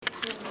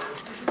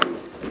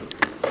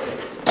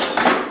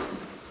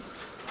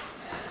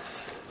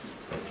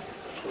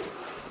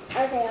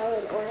they all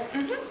in order?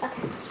 Mm-hmm.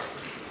 Okay.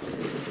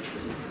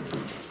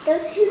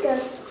 Those who go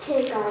to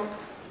God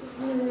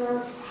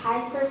Most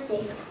High for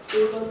safety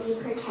will be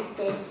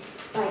protected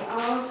by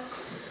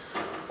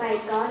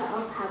God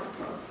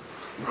All-Powerful.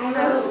 I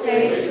will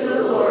say to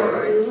the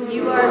Lord,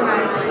 you are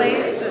my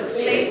place of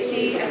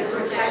safety and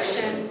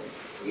protection.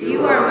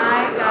 You are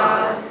my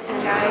God,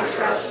 and I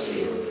trust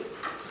you.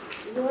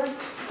 The Lord is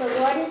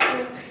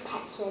your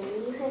protection.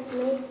 You have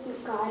made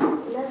God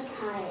Most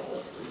High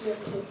your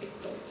place of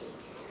safety.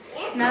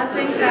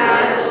 Nothing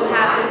bad will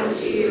happen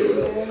to you.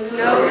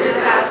 No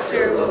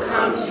disaster will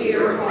come to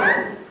your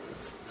home.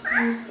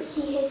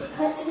 He has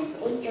put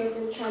his angels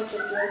in charge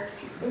of you,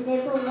 and they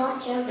will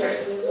watch over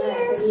you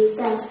wherever you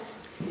go.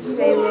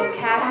 They will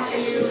catch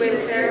you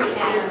with their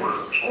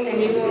hands,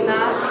 and you will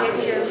not hit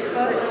your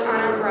foot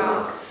on a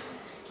rock.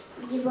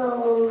 You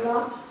will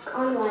walk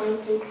on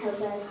lions and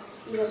cobras.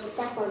 You will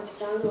step on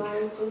strong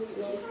lions and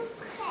snakes.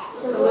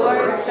 The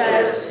Lord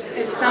says,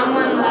 if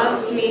someone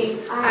loves me,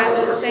 I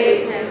will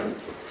save him.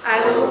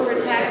 I will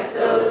protect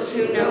those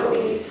who know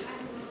me.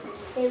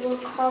 They will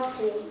call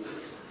to me,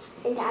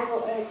 and I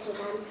will answer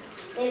them.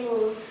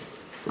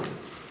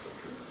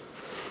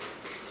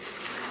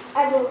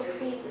 I will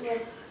be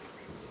with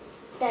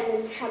them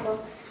in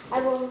trouble. I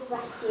will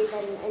rescue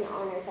them and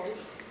honor them.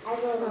 I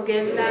will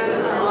Give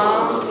them a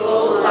long,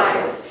 full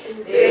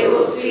life. They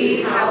will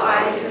see how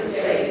I can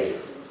save.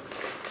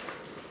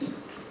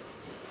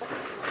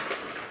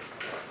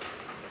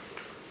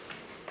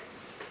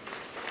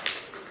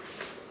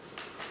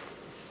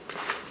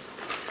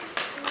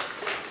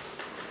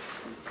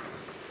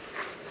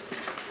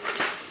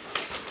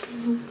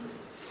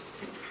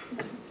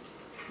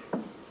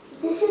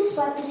 This is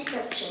what the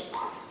scripture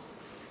says.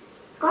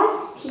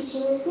 God's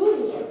teaching is near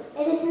you.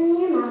 It is in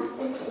your mouth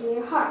and in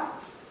your heart.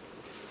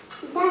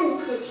 That is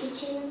the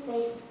teaching of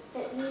faith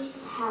that we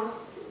have.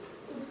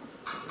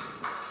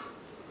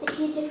 If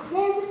you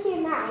declare with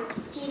your mouth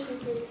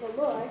Jesus is the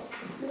Lord,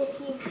 and if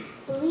you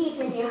believe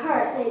in your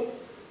heart that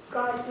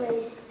God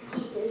raised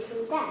Jesus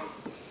from death,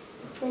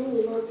 then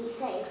you will be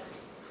saved.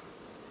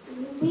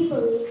 We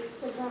believe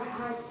with our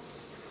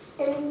hearts,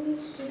 and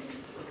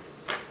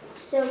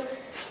so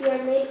we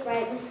are made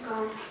right with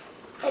God.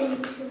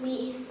 And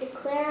we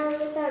declare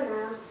with our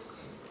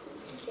mouths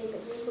to say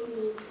that we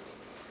believe,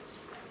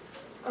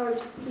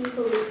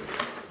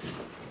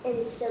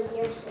 and so we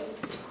are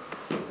saved.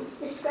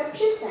 The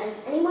scripture says,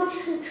 anyone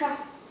who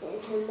trusts in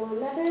him will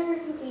never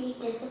be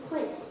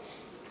disappointed.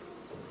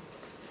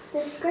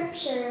 The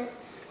scripture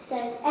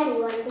says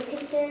anyone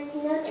because there is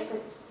no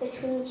difference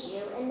between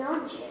Jew and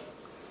non-Jew.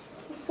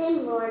 The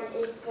same Lord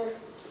is the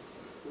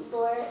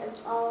Lord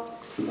of all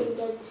and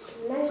gives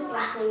many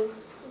blessings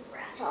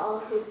to all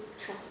who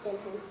trust in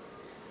him.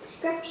 The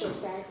scripture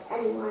says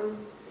anyone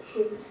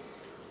who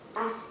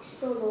asks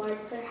the Lord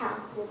for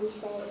help will be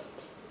saved.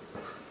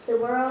 The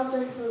world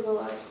of the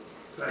Lord.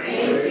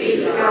 Thanks be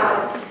to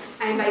God.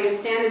 I invite you to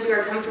stand as you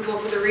are comfortable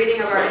for the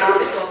reading of our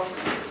gospel.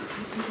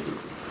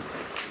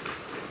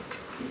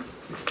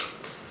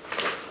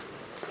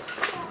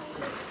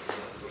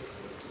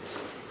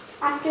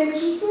 After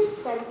Jesus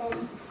said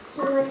this,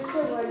 he went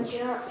toward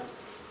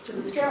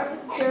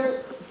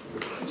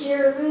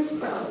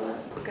Jerusalem.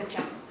 Good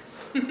job.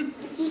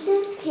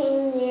 Jesus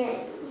came near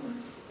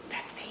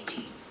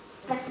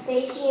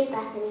Bethphage and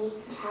Bethany,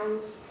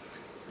 towns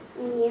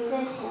near the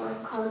hill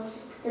called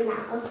the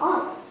Mount of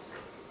Olives.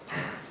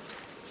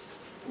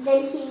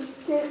 Then he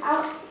sent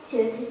out 2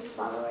 of his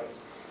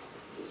followers.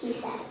 He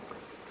said,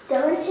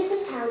 go into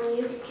the town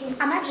you can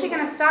I'm actually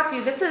going to stop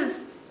you. This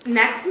is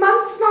next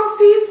month's Small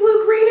Seeds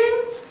Luke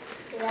reading.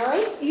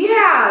 Really?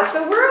 Yeah,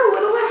 so we're a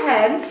little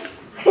ahead.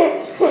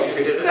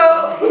 So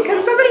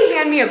can somebody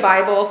hand me a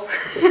Bible?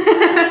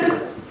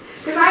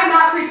 Because I am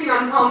not preaching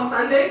on Palm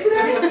Sunday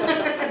today.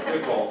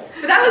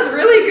 But that was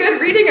really good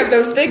reading of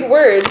those big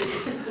words.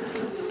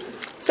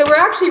 So we're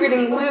actually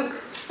reading Luke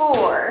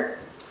 4.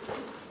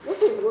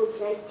 This is Luke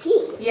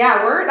 19.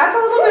 Yeah, that's a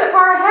little bit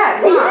far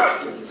ahead, huh?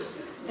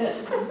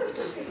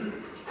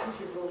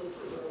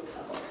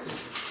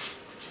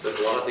 There's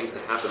a lot of things to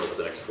happen over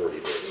the next 40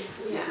 days.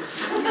 Yeah.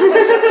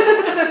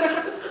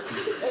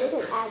 It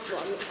isn't as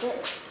long, is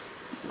it?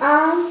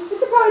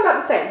 It's probably about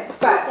the same.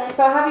 But Okay.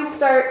 so I'll have you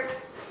start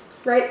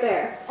right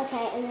there.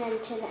 Okay, and then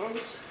to the end.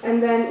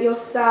 And then you'll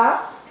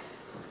stop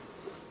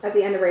at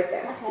the end of right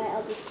there. Okay,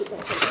 I'll just keep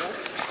it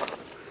simple.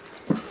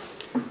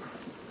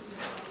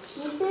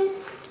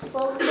 Jesus,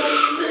 full of the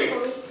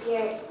Holy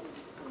Spirit,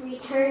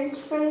 returned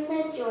from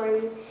the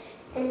Jordan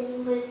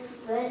and was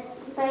led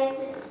by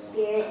the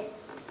Spirit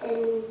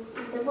in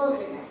the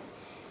wilderness,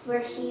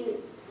 where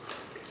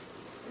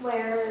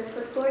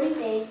for 40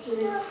 days he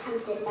was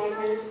tempted by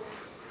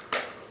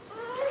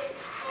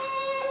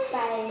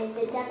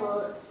the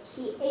devil.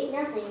 He ate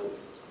nothing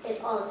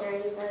at all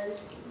during those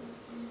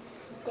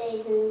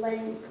days, and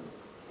when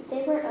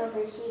they were over,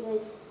 he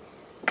was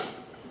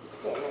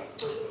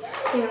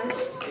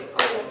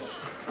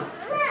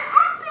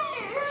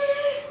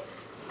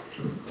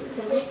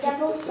The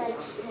devil said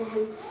to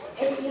him,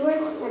 if you are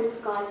the Son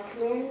of God,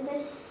 command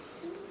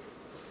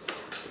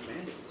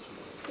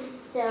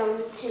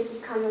stone to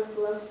become a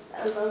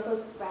loaf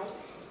of bread.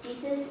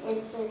 Jesus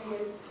answered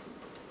him,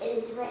 "It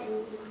is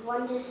written,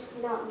 one does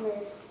not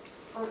live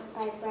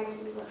by bread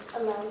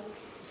alone."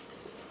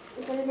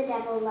 Then the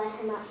devil led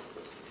him up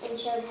and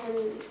showed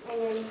him an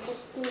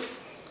instant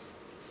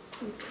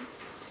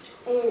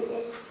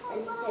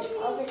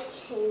all the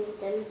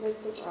kingdoms of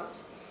the world.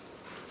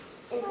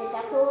 And the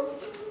devil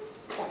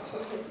said to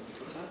him,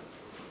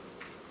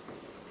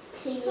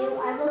 "To you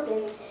I will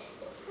give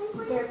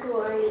their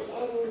glory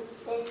and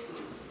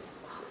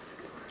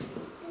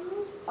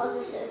all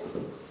this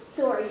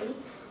authority,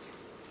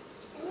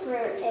 for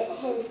it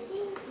has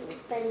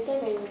been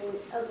given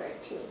over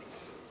to me,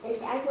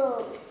 and I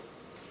will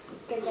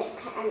give it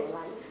to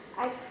anyone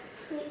I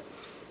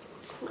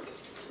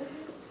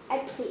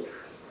please.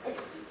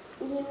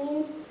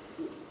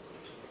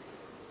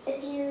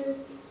 If you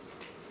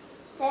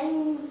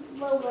then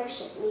will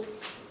worship me,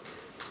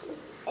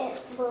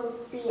 it will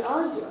be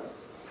all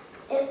yours.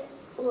 It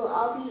will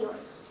all be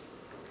yours."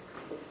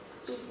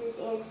 Jesus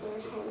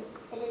answered him,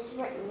 "It is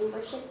written,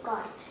 worship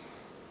God,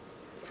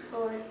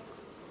 Lord.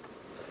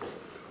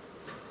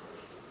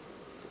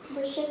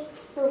 Worship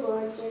the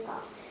Lord your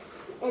God,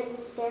 and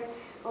serve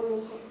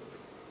only him."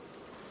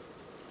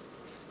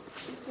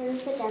 Then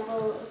the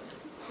devil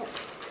took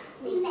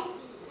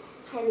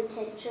him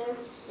to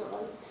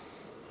Jerusalem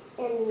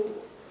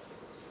and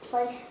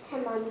placed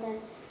him on the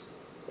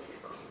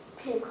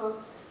pinnacle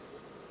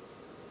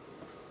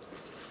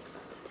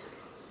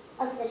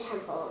of the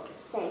temple,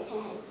 saying to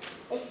him,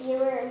 "If you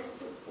are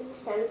the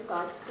Son of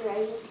God, throw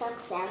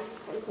yourself down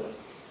from here,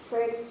 for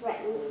it is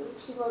written,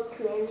 he will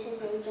command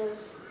his angels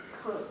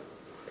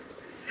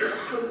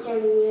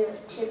concerning you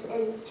to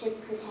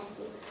protect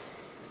you.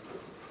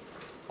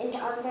 And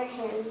on their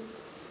hands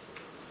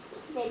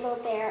they will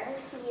bear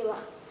you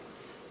up,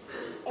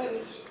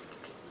 and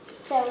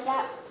so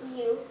that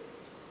you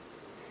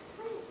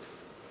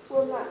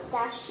will not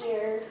dash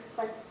your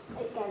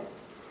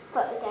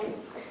foot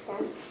against a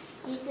stone."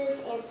 Jesus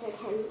answered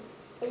him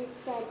and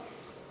said,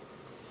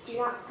 "Do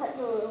not put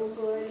the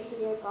Lord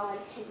your God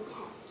to the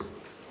test."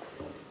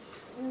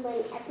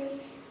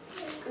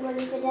 When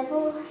the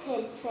devil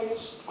had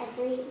finished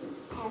every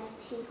test,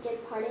 he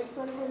departed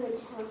from him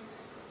until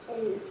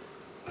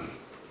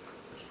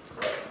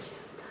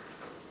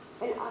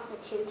an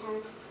opportune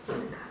time.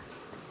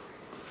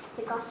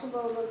 The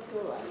Gospel of the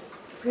Lord.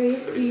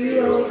 Praise to you,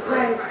 O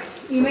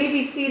Christ. You may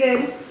be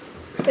seated.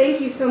 Thank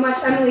you so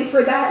much, Emily,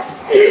 for that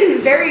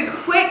very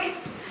quick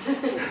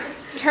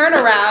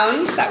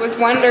turnaround. That was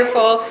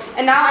wonderful.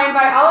 And now I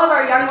invite all of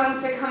our young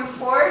ones to come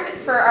forward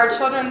for our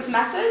children's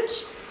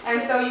message.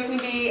 And so you can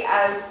be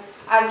as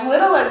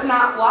little as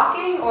not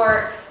walking,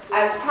 or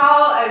as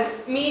tall as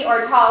me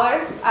or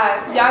taller,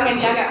 young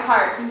and young at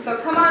heart. And so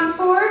come on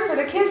forward for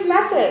the kids'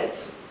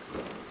 message.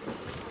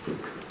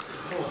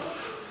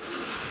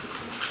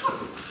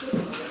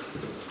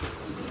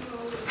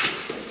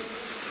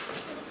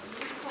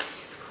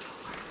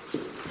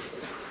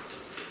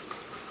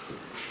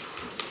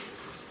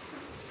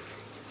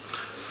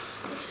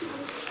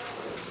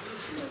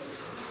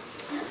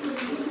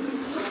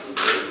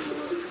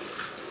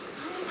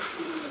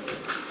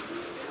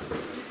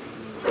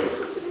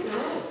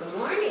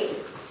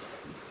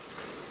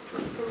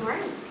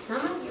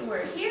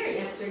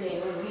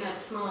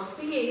 Small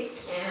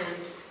seats, and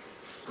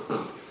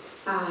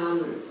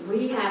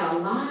we had a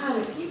lot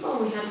of people.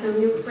 We had some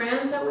new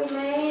friends that we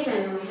made,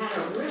 and we had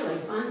a really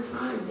fun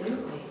time,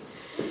 didn't we?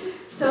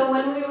 So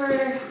when we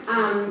were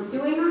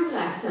doing our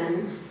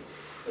lesson,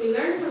 we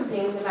learned some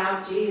things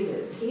about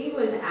Jesus. He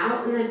was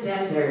out in the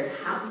desert.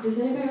 Does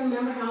anybody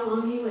remember how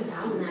long he was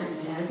out in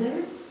that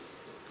desert?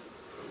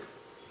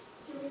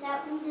 He was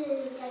out in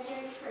the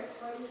desert for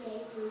 40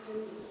 days and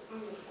didn't eat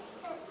anything.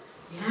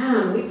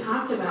 Yeah, and we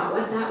talked about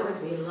what that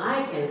would be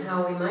like and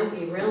how we might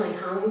be really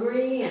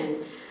hungry,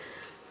 and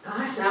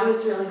gosh, that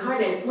was really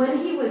hard. And when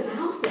he was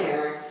out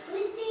there...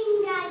 Good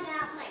thing I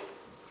got my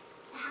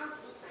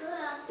healthy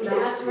cook.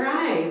 That's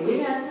right.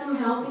 We had some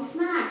healthy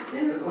snacks,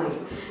 didn't we?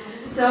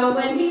 So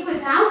when he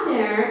was out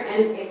there,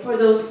 and for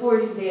those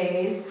 40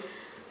 days,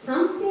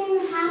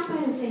 something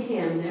happened to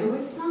him. There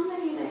was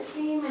somebody that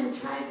came and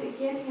tried to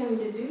get him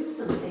to do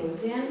some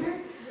things.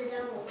 Xander? The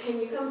devil. Can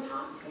you come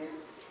talk here?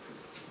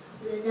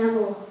 The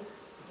devil.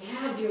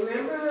 Yeah, do you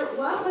remember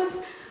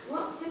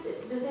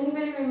does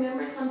anybody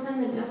remember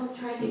something the devil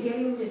tried to get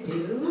him to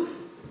do?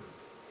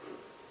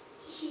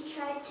 He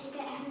tried to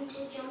get him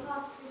to jump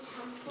off the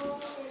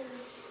temple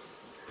and...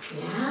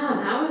 Yeah,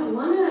 that was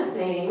one of the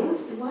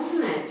things,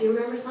 wasn't it? Do you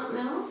remember something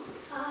else?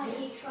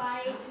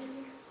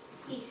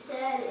 He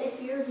said, if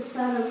you're the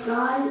Son of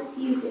God,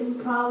 you can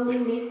probably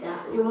make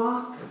that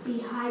rock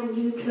behind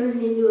you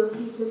turn into a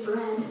piece of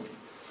bread.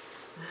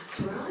 That's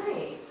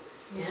right.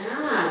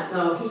 Yeah,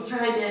 so he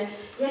tried to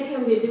get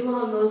him to do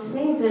all those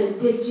things, and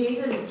did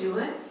Jesus do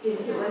it?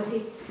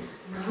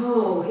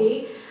 No,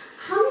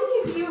 how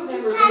many of you have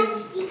ever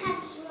been...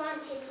 Because he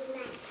wanted to be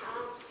nice to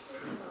all the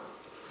people.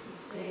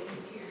 Say it in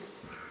here.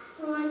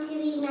 He wanted to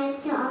be nice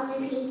to all the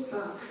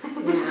people.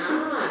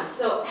 Yeah,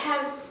 so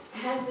have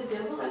has the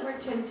devil ever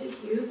tempted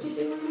you to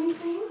do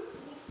anything?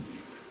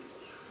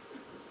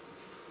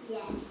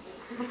 Yes.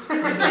 You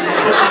know,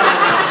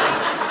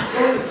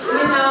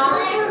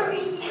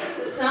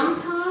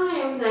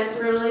 sometimes that's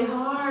really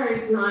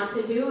hard not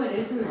to do it,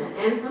 isn't it?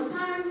 And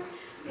sometimes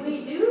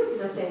we do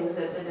the things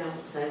that the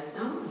devil says,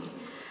 don't we?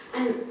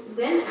 And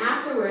then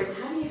afterwards,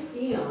 how do you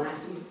feel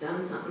after you've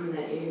done something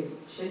that you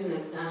shouldn't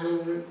have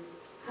done?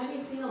 How do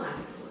you feel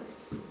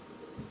afterwards?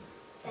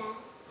 Bad.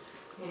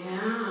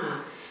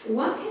 Yeah.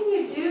 What can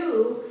you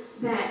do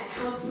that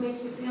helps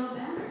make you feel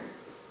better?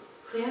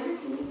 Xander,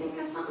 can you think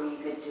of something you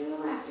could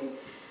do after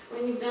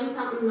when you've done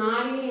something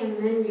naughty and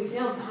then you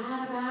feel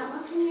bad about it?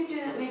 What can you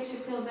do that makes you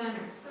feel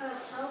better?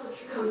 Tell the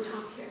truth. Come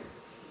talk here.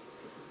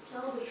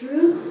 Tell the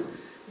truth.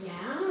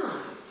 Yeah.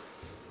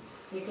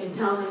 You can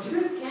tell the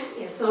truth, can't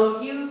you? So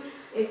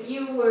if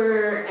you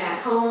were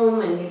at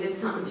home and you did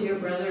something to your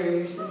brother or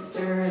your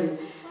sister and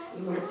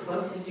you weren't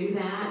supposed to do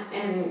that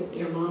and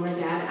your mom or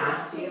dad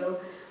asked you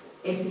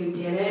if you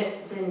did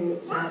it, then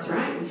that's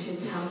right, you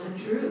should tell the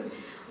truth.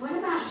 What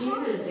about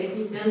Jesus? If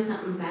you've done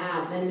something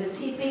bad, then does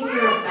he think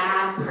you're a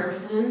bad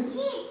person?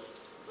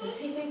 Does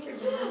he think you're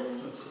bad?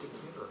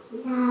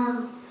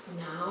 No.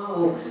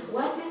 No.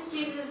 What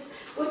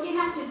do you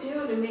have to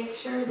do to make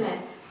sure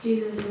that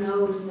Jesus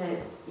knows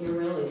that you're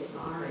really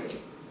sorry?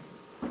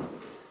 Tell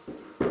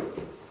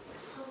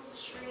the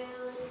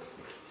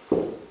truth.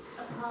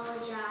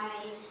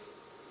 Apologize.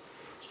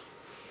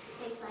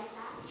 Things like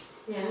that.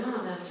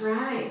 Yeah, that's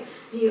right.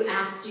 Do you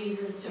ask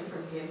Jesus to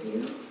forgive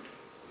you?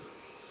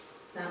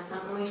 Is that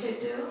something we should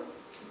do?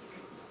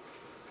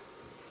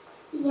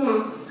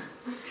 Yes.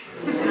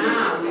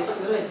 Yeah, we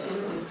should,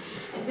 shouldn't we?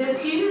 And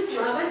does Jesus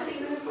love us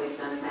even if we've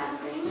done bad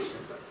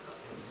things?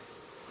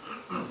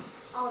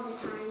 All the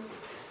time.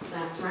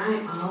 That's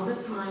right, all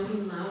the time he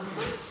loves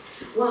us.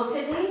 Well,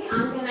 today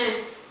I'm going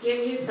to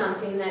give you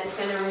something that's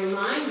going to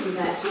remind you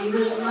that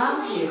Jesus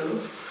loves you.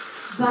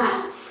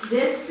 But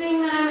this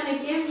thing that I'm going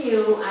to give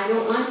you, I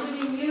don't want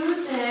you to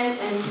use it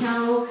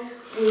until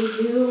we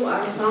do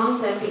our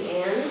songs at the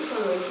end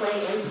when we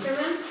play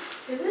instruments.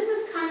 Because this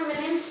is kind of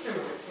an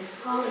instrument. It's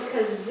called a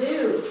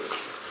kazoo.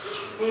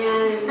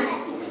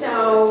 And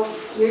so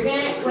you're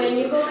going to, when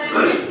you go back to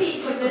your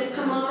seat, put this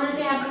to Mom or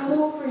Dad to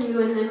hold for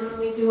you. And then when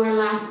we do our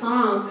last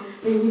song,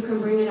 then you can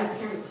bring it up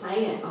here and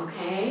play it,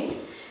 okay?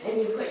 And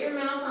you put your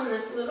mouth on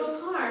this little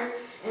card.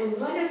 And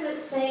what does it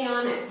say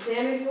on it?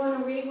 Xander, do you want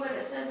to read what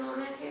it says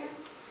on it here?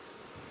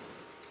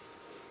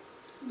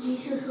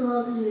 Jesus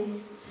loves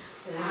me.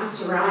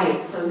 That's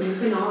right. So you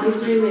can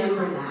always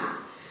remember that.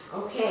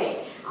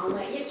 Okay. I'll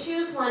let you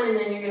choose one, and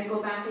then you're going to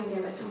go back and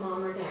give it to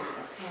Mom or Dad,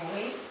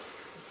 okay?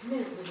 Just a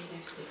minute, when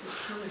there's different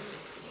colors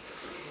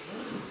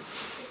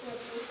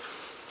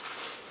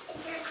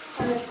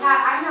And Miss Pat,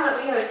 I know that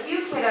we have a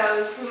few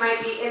kiddos who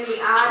might be in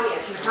the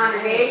audience, in the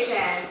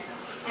congregation.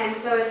 And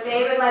so if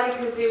they would like a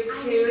kazoo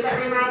too that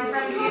reminds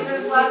them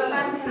Jesus loves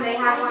them, can they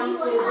have one too?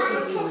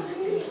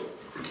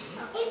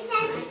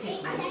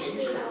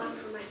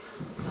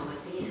 So at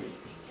the end,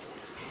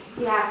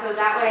 Yeah, so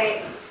that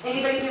way,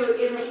 anybody who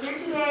isn't here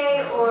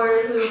today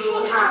or who is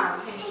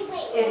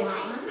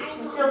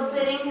still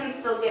sitting can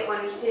still get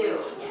one too.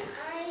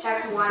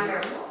 That's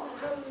wonderful.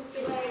 Do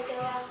I go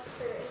up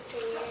for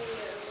singing or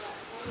what?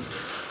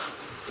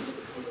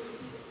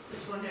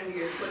 Just want to have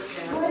your foot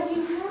down. What do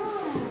you have?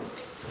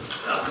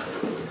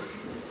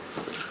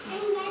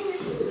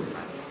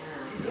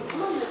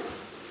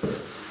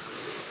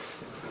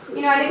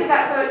 You know, I think we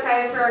got so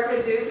excited for our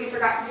kazoos, we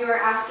forgot to do our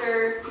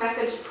after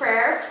message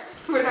prayer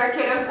with our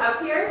kiddos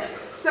up here.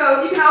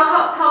 So you can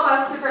all help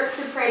us to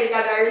pray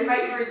together. I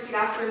invite you to repeat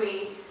after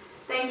me.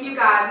 Thank you,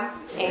 God.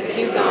 Thank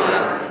you,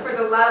 God, For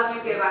the love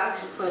you give us.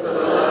 for the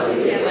love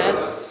you give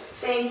us.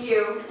 Thank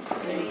you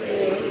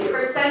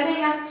for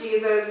sending us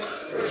Jesus,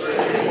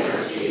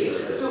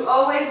 who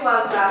always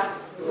loves us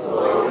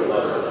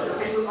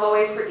and who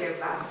always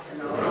forgives us.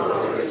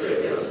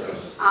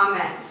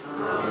 Amen.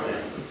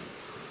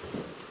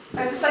 I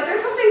was just like,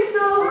 there's something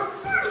still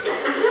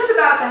just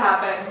about to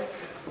happen.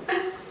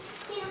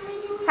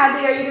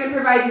 Hadley, are you going to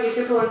provide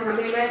musical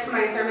accompaniment to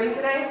my sermon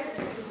today?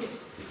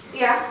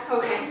 Yeah?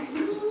 Okay.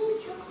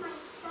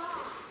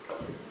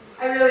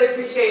 I really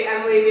appreciate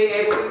Emily being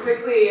able to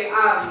quickly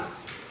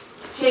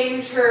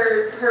change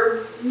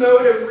her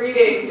mode of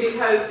reading,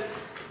 because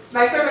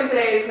my sermon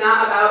today is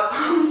not about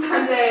Palm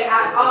Sunday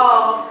at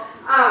all,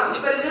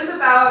 but it is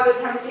about the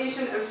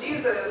temptation of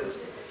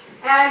Jesus.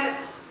 And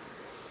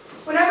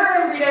whenever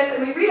I read it,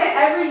 and we read it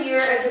every year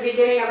at the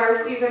beginning of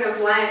our season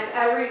of Lent,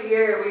 every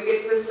year we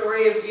get to the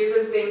story of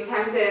Jesus being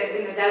tempted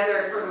in the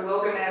desert or the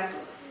wilderness.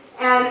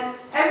 And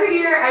every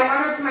year I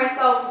wonder to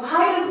myself,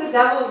 why does the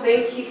devil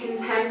think he can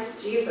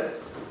tempt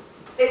Jesus?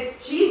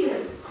 It's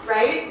Jesus,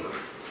 right?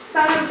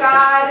 Son of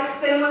God,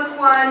 sinless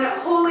one,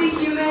 wholly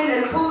human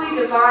and wholly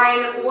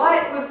divine.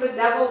 What was the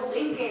devil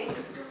thinking?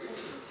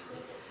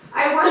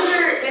 I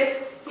wonder if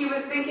he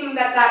was thinking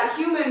that that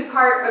human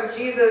part of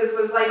Jesus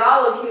was like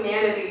all of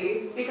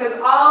humanity, because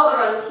all of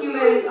us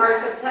humans are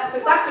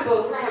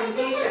susceptible to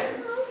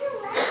temptation.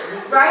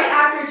 Right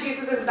after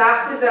Jesus'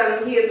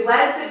 baptism, he is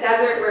led to the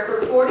desert where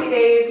for 40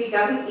 days he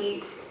doesn't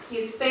eat.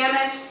 He's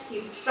famished,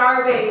 he's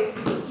starving,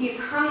 he's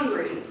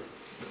hungry.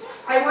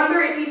 I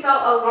wonder if he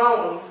felt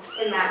alone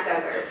in that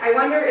desert. I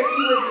wonder if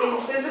he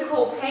was in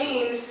physical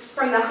pain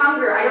from the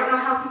hunger. I don't know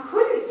how he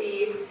couldn't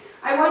be.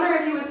 I wonder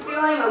if he was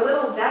feeling a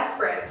little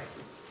desperate.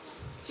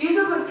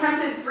 Jesus was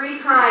tempted 3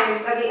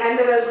 times at the end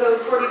of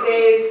those 40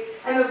 days,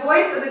 and the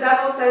voice of the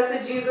devil says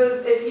to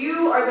Jesus, if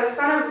you are the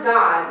Son of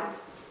God,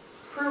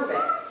 prove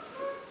it.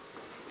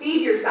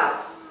 Feed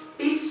yourself.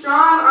 Be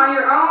strong on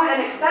your own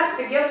and accept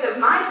the gift of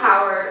my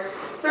power.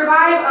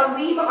 Survive a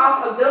leap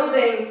off a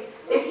building.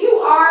 If you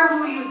are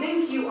who you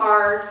think you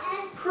are,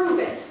 prove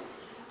it.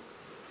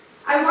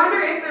 I wonder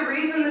if the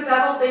reason the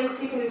devil thinks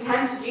he can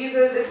tempt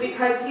Jesus is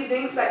because he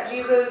thinks that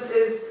Jesus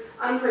is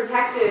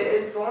unprotected,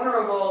 is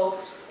vulnerable,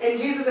 in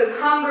Jesus'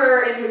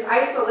 hunger, in his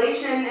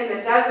isolation in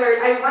the desert.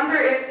 I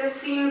wonder if this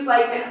seems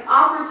like an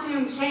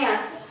opportune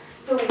chance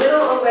to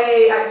whittle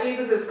away at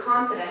Jesus'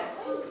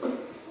 confidence.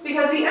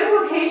 Because the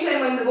implication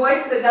when the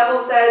voice of the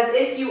devil says,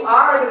 if you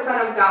are the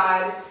Son of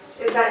God,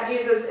 is that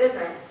Jesus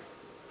isn't.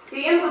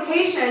 The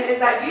implication is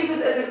that Jesus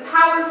isn't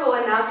powerful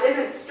enough,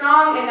 isn't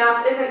strong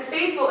enough, isn't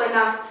faithful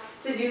enough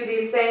to do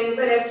these things.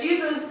 And if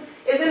Jesus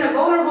is in a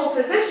vulnerable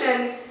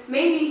position,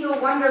 maybe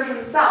he'll wonder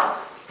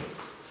himself.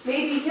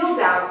 Maybe he'll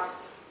doubt.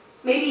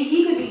 Maybe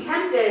he could be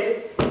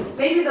tempted.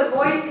 Maybe the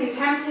voice can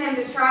tempt him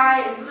to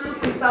try and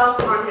prove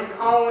himself on his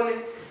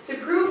own, to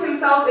prove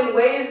himself in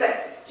ways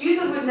that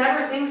Jesus would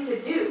never think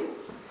to do,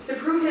 to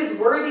prove his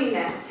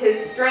worthiness,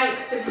 his strength,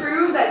 to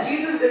prove that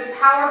Jesus is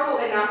powerful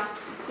enough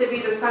to be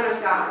the Son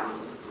of God.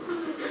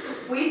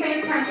 We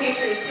face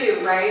temptation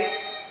too, right?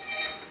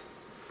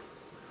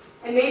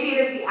 And maybe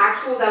it is the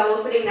actual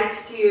devil sitting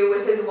next to you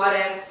with his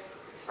what-ifs.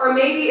 Or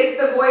maybe it's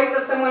the voice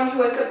of someone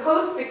who is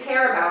supposed to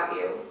care about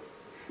you.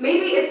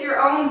 Maybe it's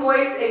your own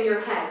voice in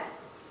your head.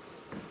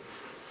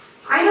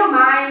 I know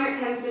mine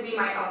tends to be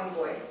my own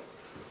voice.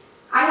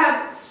 I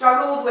have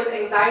struggled with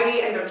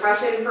anxiety and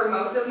depression for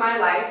most of my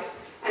life,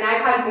 and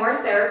I've had more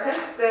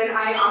therapists than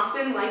I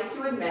often like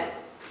to admit.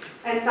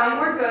 And some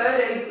were good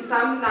and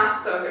some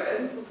not so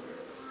good.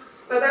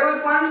 But there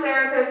was one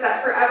therapist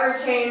that forever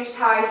changed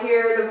how I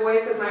hear the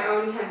voice of my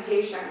own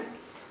temptation.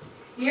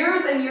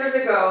 Years and years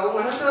ago,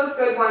 one of those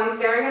good ones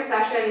during a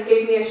session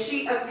gave me a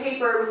sheet of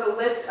paper with a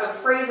list of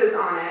phrases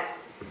on it,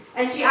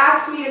 and she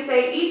asked me to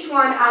say each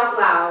one out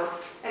loud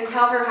and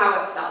tell her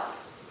how it felt.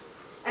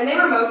 And they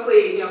were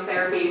mostly,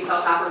 therapy,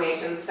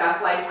 self-affirmation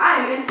stuff like, I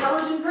am an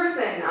intelligent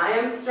person, I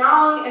am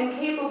strong and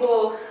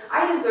capable,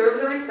 I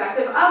deserve the respect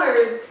of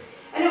others.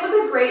 And it was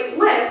a great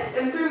list,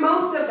 and through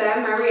most of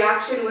them, my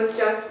reaction was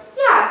just,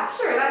 yeah,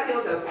 sure, that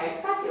feels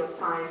okay, that feels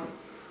fine.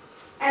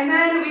 And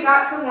then we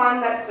got to one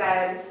that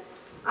said,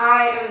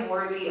 I am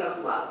worthy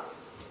of love.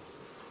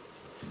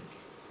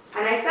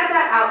 And I said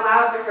that out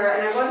loud to her,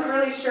 and I wasn't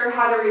really sure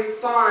how to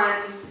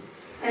respond.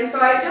 And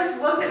so I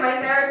just looked at my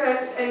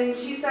therapist, and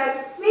she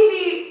said,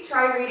 maybe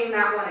try reading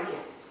that one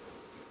again.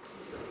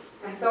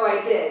 And so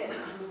I did.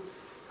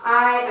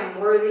 I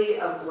am worthy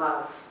of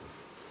love.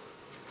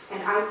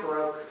 And I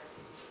broke.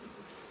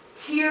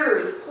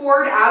 Tears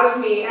poured out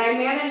of me, and I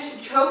managed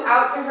to choke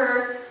out to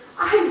her,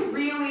 I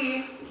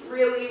really,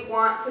 really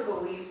want to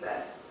believe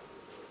this.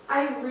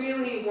 I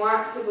really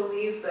want to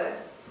believe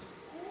this.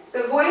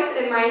 The voice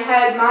in my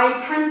head, my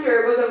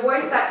tempter, was a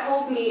voice that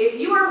told me, if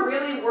you are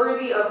really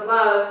worthy of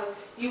love,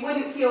 you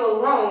wouldn't feel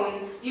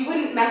alone. You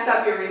wouldn't mess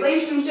up your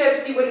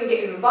relationships. You wouldn't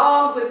get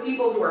involved with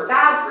people who are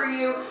bad for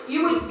you.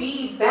 You would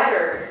be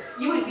better.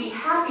 You would be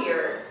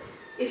happier.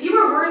 If you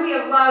were worthy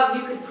of love,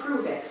 you could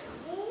prove it.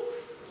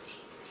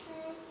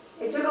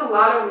 It took a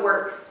lot of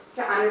work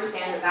to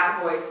understand that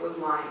that voice was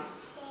lying.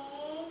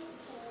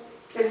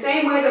 The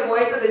same way the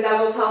voice of the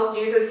devil tells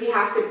Jesus he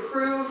has to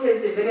prove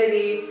his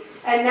divinity.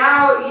 And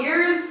now,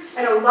 years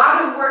and a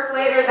lot of work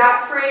later,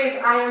 that phrase,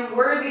 I am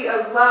worthy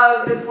of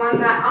love, is one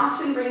that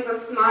often brings a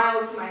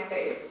smile to my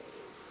face.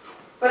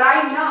 But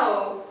I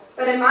know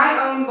that in my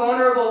own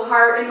vulnerable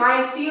heart, in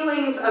my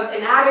feelings of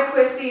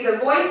inadequacy, the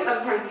voice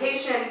of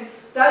temptation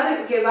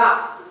doesn't give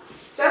up.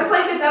 Just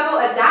like the devil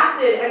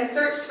adapted and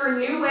searched for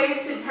new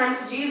ways to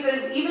tempt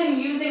Jesus, even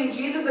using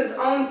Jesus'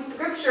 own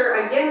scripture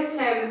against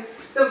him,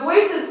 the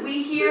voices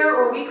we hear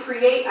or we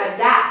create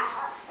adapt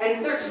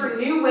and search for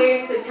new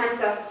ways to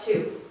tempt us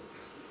too.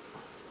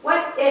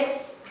 What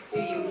ifs do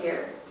you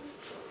hear?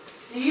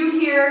 Do you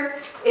hear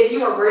if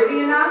you are worthy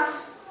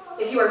enough,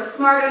 if you are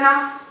smart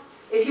enough,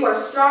 if you are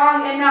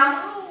strong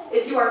enough,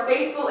 if you are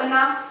faithful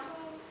enough?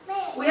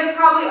 We have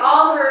probably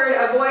all heard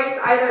a voice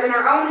either in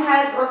our own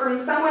heads or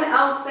from someone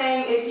else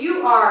saying, if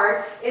you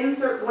are,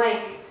 insert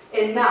blank,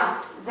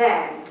 enough,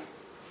 then.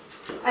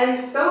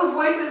 And those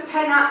voices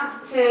tend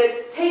not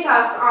to take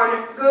us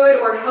on good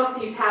or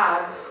healthy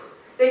paths.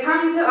 They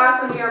come to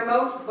us when we are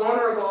most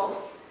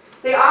vulnerable.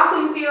 They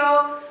often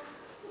feel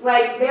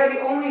like they're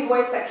the only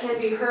voice that can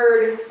be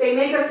heard. They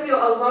make us feel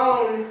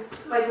alone,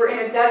 like we're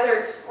in a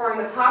desert or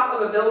on the top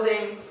of a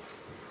building.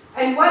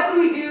 And what do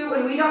we do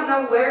when we don't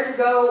know where to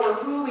go or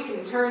who we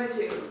can turn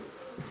to?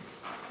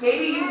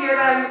 Maybe you hear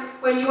them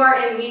when you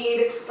are in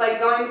need, like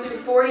going through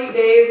 40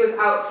 days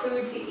without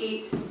food to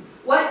eat.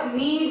 What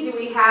need do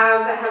we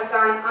have that has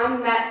gone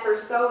unmet for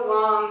so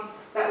long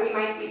that we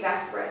might be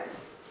desperate?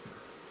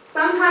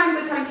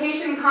 Sometimes the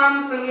temptation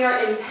comes when we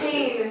are in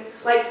pain,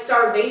 like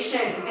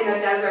starvation in a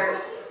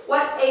desert.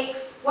 What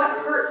aches, what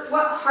hurts,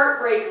 what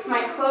heartbreaks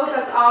might close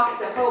us off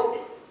to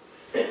hope?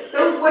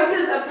 Those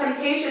voices of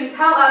temptation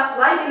tell us,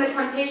 like in the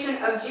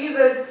temptation of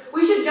Jesus,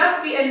 we should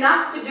just be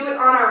enough to do it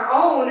on our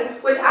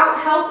own without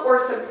help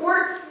or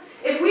support.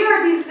 If we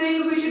are these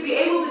things, we should be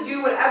able to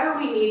do whatever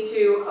we need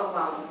to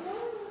alone.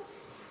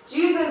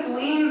 Jesus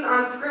leans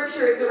on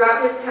Scripture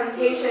throughout his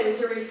temptation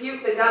to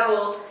refute the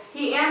devil.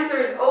 He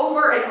answers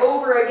over and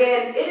over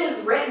again, "It is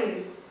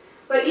written."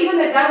 But even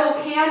the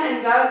devil can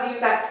and does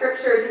use that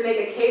Scripture to make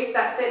a case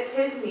that fits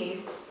his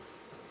needs.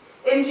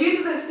 In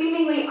Jesus'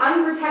 seemingly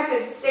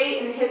unprotected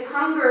state, in his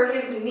hunger,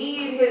 his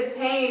need, his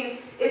pain,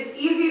 it's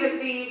easy to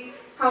see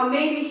how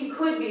maybe he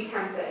could be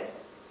tempted,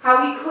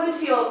 how he could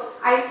feel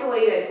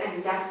isolated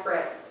and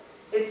desperate.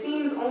 It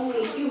seems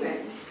only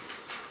human.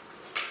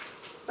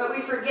 But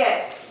we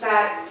forget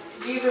that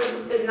Jesus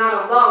is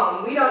not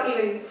alone. We don't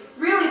even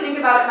really think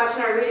about it much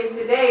in our reading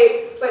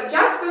today, but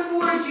just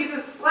before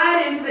Jesus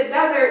fled into the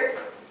desert,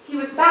 he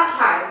was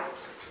baptized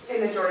in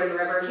the Jordan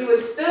River. He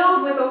was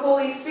filled with the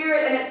Holy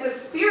Spirit, and it's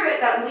the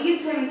Spirit that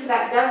leads him to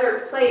that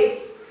desert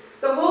place.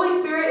 The Holy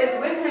Spirit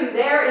is with him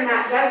there in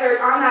that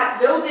desert, on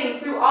that building,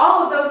 through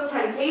all of those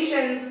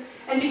temptations.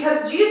 And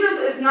because Jesus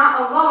is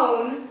not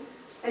alone,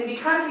 and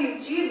because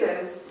he's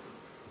Jesus,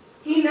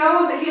 he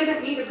knows that he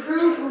doesn't need to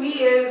prove who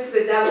he is to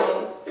the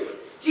devil.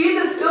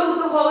 Jesus, filled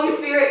with the Holy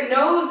Spirit,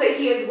 knows that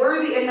he is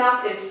worthy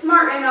enough, is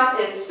smart enough,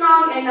 is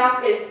strong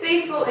enough, is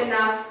faithful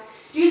enough.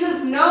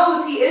 Jesus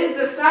knows he is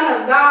the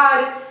Son of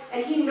God,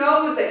 and he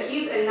knows that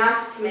he's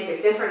enough to make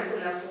a difference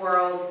in this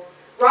world.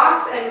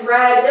 Rocks and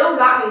bread,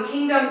 ill-gotten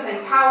kingdoms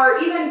and power,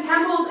 even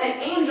temples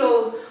and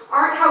angels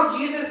aren't how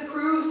Jesus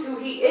proves who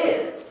he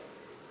is.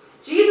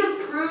 Jesus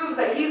proves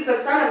that he's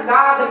the Son of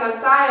God, the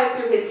Messiah,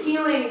 through his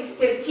healing,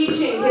 his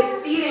teaching, his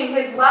feeding,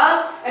 his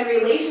love, and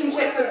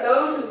relationships with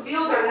those who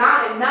feel they're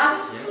not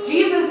enough.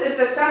 Jesus is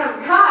the Son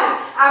of God,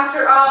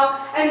 after all,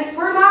 and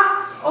we're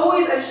not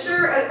always as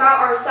sure about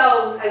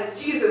ourselves as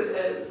Jesus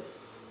is.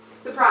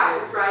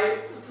 Surprise, right?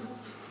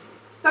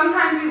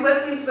 Sometimes we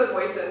listen to the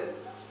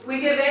voices,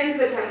 we give in to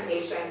the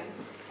temptation,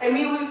 and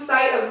we lose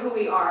sight of who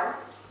we are.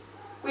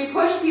 We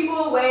push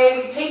people away,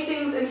 we take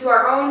things into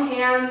our own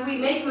hands, we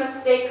make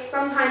mistakes,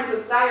 sometimes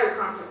with dire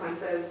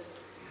consequences.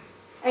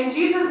 And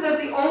Jesus does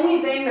the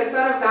only thing the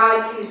Son of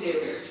God can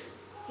do.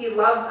 He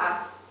loves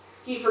us,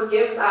 he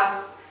forgives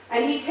us,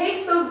 and he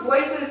takes those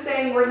voices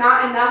saying we're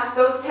not enough,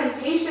 those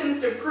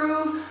temptations to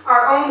prove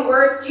our own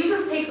worth.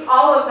 Jesus takes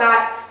all of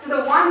that to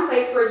the one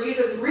place where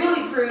Jesus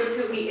really proves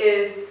who he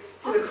is,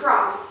 to the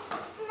cross.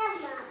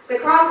 The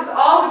cross is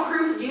all the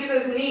proof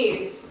Jesus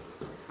needs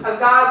of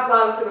God's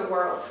love for the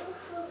world.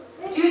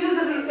 Jesus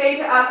doesn't say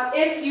to us,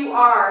 if you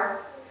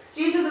are.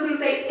 Jesus doesn't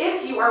say,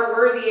 if you are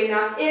worthy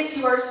enough, if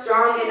you are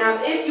strong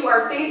enough, if you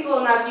are faithful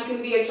enough, you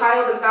can be a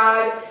child of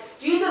God.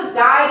 Jesus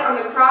dies on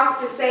the cross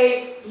to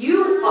say,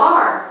 you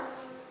are.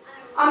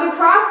 On the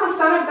cross, the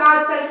Son of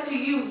God says to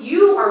you,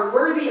 you are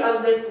worthy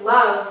of this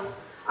love.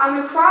 On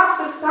the cross,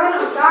 the Son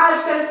of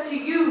God says to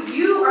you,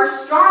 you are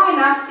strong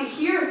enough to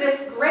hear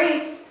this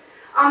grace.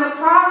 On the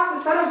cross,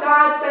 the Son of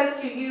God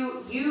says to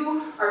you,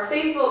 you are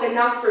faithful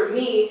enough for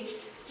me.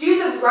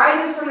 Jesus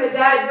rises from the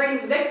dead,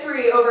 brings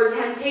victory over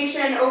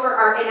temptation, over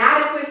our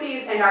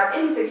inadequacies and our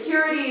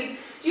insecurities.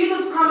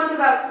 Jesus promises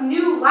us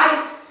new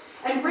life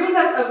and brings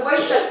us a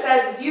voice that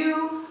says,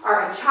 you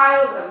are a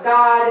child of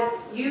God,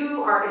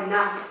 you are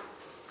enough.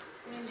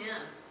 Amen.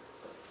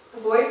 A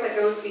voice that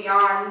goes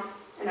beyond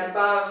and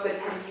above the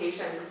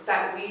temptations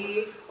that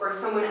we or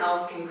someone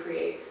else can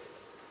create.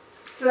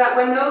 So that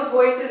when those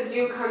voices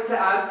do come to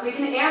us, we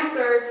can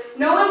answer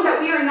knowing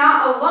that we are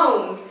not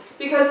alone,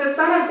 because the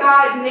Son of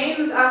God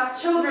names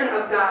us children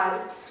of God,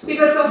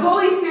 because the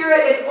Holy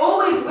Spirit is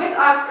always with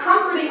us,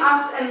 comforting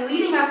us and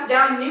leading us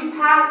down new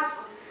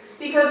paths,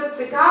 because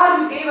the God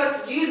who gave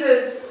us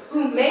Jesus,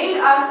 who made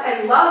us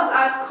and loves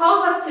us,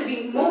 calls us to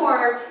be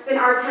more than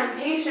our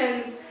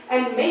temptations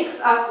and makes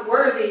us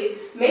worthy,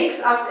 makes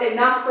us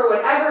enough for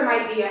whatever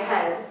might be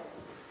ahead.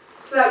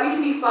 So that we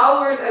can be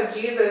followers of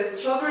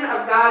Jesus, children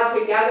of God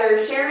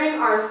together,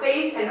 sharing our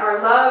faith and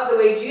our love the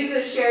way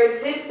Jesus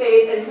shares his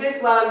faith and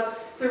his love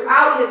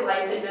throughout his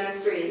life and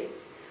ministry,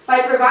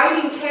 by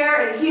providing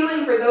care and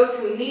healing for those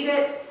who need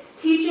it,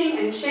 teaching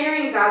and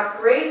sharing God's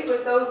grace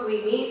with those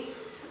we meet,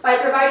 by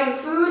providing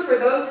food for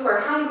those who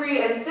are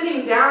hungry and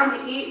sitting down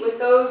to eat with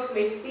those who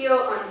may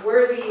feel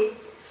unworthy.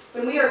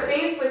 When we are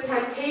faced with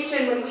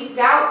temptation, when we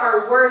doubt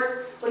our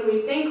worth, when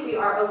we think we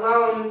are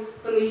alone,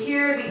 when we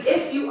hear the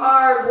if you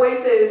are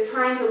voices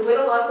trying to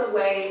whittle us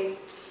away,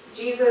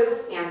 Jesus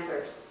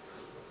answers.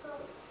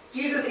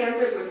 Jesus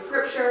answers with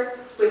Scripture,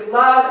 with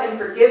love and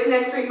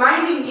forgiveness,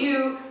 reminding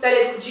you that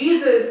it's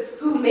Jesus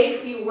who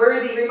makes you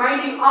worthy,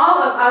 reminding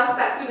all of us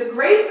that through the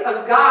grace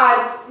of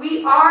God,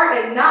 we are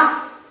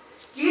enough.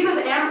 Jesus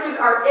answers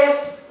our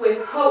ifs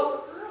with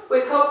hope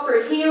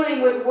for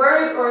healing, with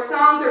words or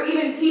songs, or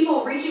even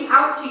people reaching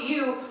out to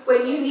you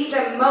when you need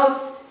them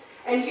most.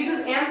 And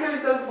Jesus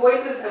answers those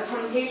voices of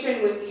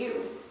temptation with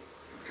you,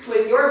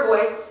 with your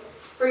voice,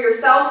 for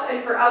yourself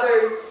and for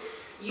others.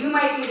 You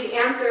might be the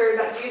answer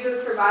that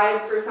Jesus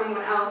provides for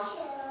someone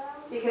else,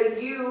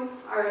 because you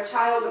are a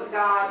child of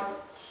God.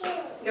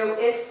 No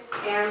ifs,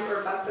 ands,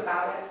 or buts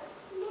about it.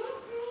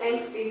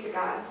 Thanks be to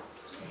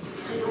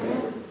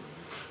God.